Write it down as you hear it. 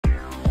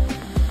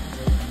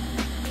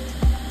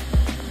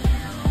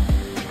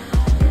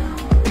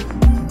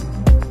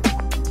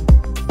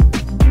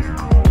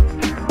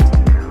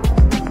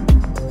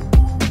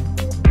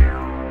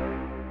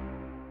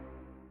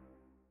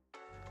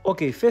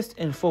Okay, first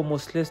and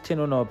foremost, let's turn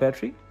on our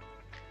battery.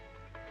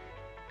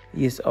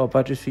 Yes, our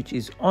battery switch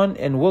is on,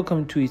 and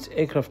welcome to It's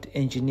Aircraft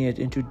Engineered.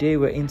 And today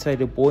we're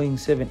inside a Boeing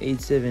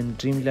 787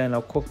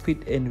 Dreamliner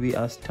cockpit, and we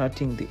are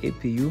starting the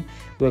APU.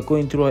 We're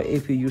going through our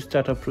APU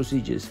startup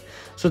procedures.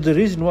 So the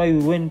reason why we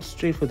went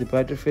straight for the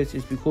battery first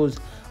is because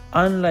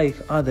unlike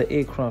other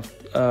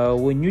aircraft,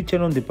 when you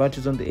turn on the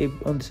batteries on the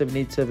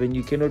 787,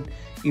 you cannot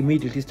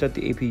immediately start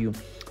the APU.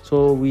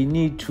 So we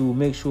need to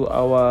make sure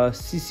our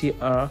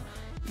CCR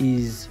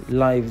is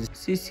live.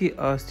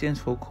 CCR stands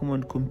for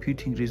Common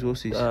Computing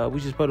Resources,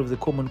 which is part of the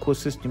Common Core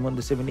system on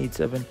the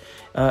 787.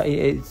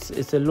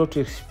 It's a lot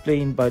to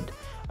explain, but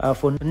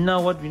for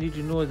now what we need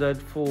to know is that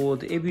for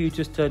the APU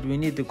to start, we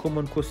need the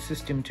Common Core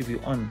system to be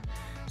on.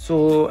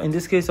 So in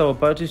this case, our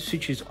battery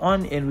switch is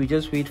on, and we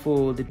just wait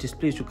for the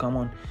displays to come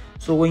on.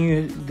 So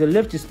when the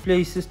left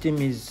display system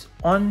is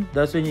on,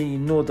 that's when you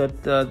know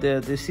that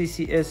the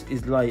CCS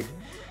is live.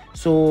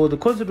 So the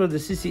concept of the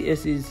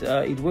CCS is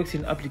it works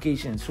in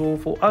applications. So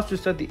for us to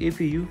start the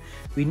APU,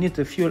 we need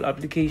the fuel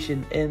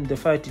application and the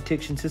fire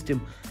detection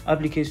system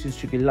applications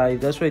to be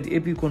live. That's why the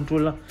APU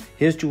controller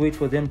has to wait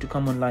for them to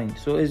come online.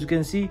 So as you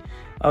can see,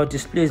 our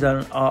displays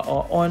are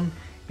on.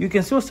 You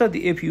can still start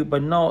the APU,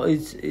 but now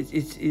it's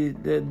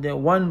the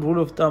one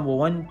rule of thumb or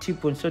one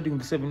tip when starting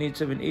the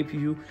 787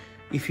 APU.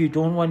 If you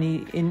don't want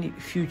any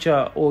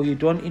future, or you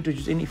don't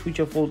introduce any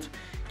future faults,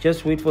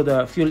 just wait for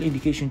the fuel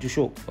indication to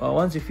show.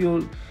 Once the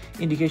fuel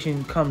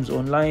indication comes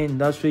online,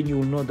 that's when you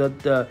will know that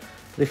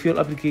the fuel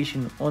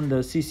application on the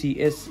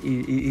CCS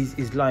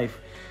is live.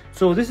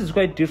 So this is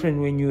quite different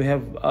when you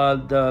have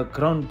the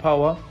ground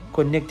power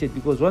connected,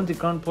 because once the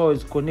ground power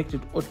is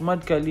connected,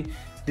 automatically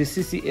the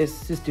CCS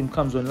system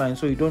comes online,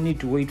 so you don't need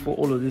to wait for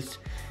all of this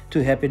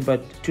to happen.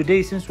 But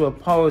today, since we're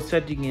power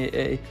setting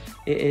an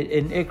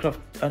aircraft,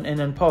 an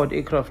unpowered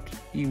aircraft,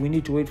 we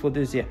need to wait for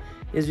this here.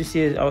 As you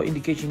see, our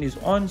indication is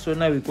on. So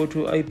now we go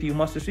to APU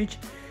master switch,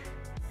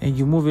 and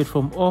you move it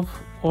from off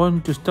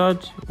on to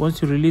start.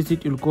 Once you release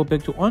it, you'll go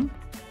back to on,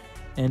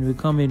 and we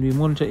come and we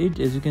monitor it.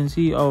 As you can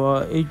see,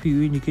 our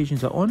APU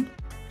indications are on.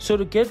 So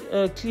to get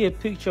a clear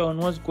picture on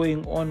what's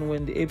going on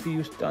when the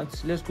APU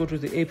starts, let's go to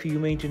the APU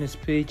maintenance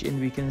page, and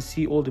we can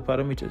see all the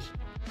parameters.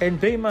 And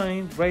bear in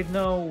mind, right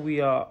now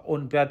we are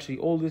on battery.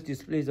 All these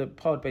displays are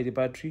powered by the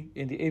battery,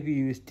 and the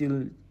APU is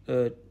still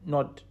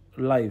not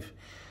live.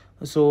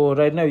 So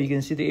right now you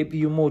can see the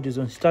APU mode is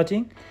on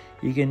starting.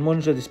 You can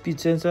monitor the speed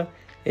sensor,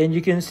 and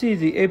you can see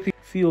the APU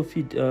fuel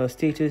feed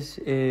status.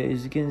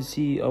 As you can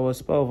see, our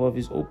spout valve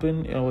is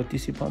open, our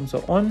DC pumps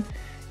are on,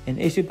 and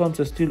AC pumps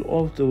are still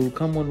off. They will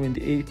come on when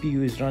the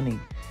APU is running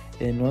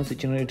and once the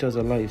generators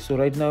are live. So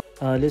right now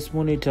let's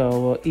monitor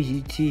our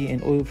EGT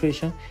and oil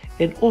pressure.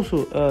 And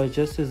also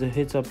just as a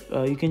heads up,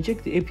 you can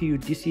check the APU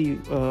DC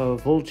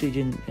voltage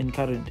and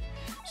current.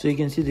 So you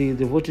can see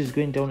the voltage is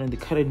going down and the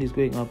current is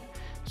going up.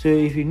 So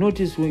if you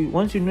notice,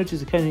 once you notice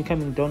the current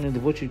coming down and the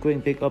voltage going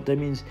back up, that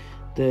means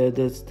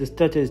the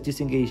starter is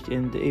disengaged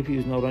and the APU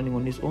is now running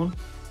on its own.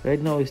 Right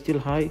now it's still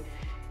high,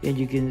 and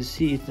you can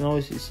see it now.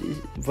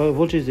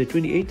 Voltage is at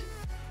 28.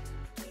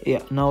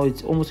 Yeah, now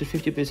it's almost at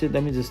 50%.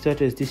 That means the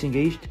starter is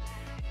disengaged.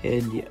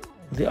 And yeah,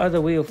 the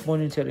other way of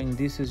monitoring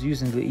this is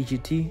using the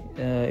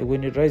EGT.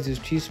 When it rises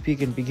to its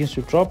peak and begins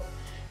to drop,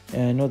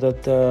 know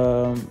that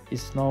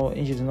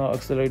engine is now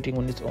accelerating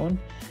on its own.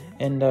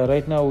 And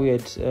right now we're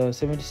at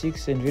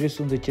 76, and very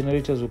soon the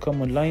generators will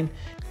come online,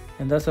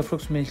 and that's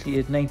approximately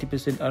at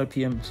 90%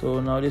 RPM. So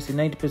now let's say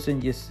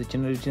 90%, yes, the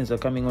generators are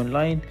coming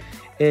online.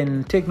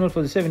 And take note,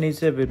 for the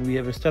 787 we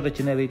have a starter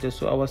generator.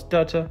 So our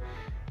starter,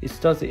 it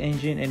starts the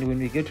engine, and when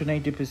we get to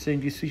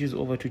 90%, it switches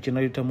over to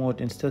generator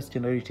mode and starts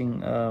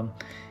generating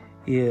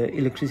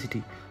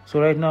electricity.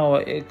 So right now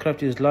our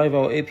aircraft is live,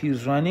 our APU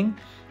is running.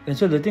 And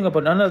so the thing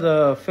about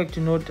another fact to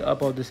note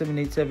about the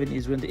 787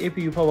 is when the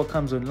APU power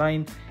comes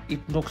online, it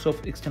knocks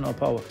off external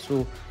power.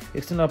 So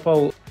external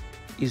power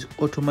is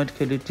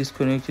automatically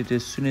disconnected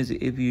as soon as the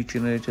APU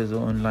generators are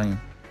online.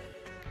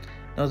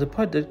 Now the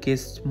part that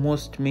gets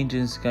most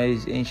maintenance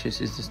guys anxious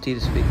is the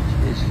status page.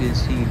 As you can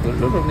see, you've got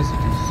a lot of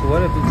messages. So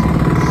what happens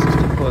is the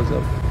system powers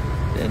up,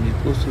 and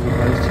it goes to the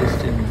noise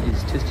test, and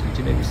it's testing each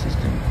and every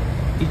system.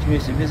 Each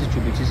message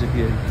will be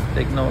disappearing.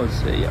 Like now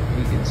it's yeah,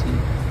 we can see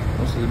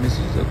most of the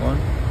messages are gone.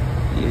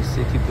 Yes,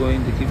 they keep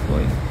going, they keep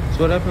going.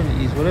 So what happens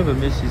is whatever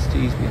message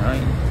stays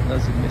behind,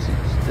 that's the message,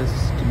 that's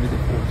the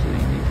fault. So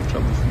you need to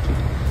troubleshoot it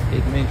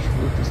and make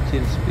sure the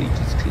status page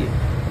is clear.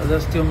 Now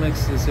that still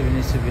makes the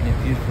 787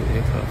 a beautiful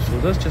aircraft. So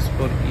that's just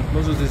about it.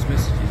 Most of these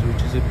messages will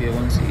disappear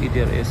once the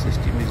ADRS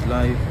system is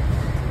live.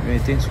 Anyway,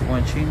 thanks for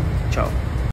watching. Ciao.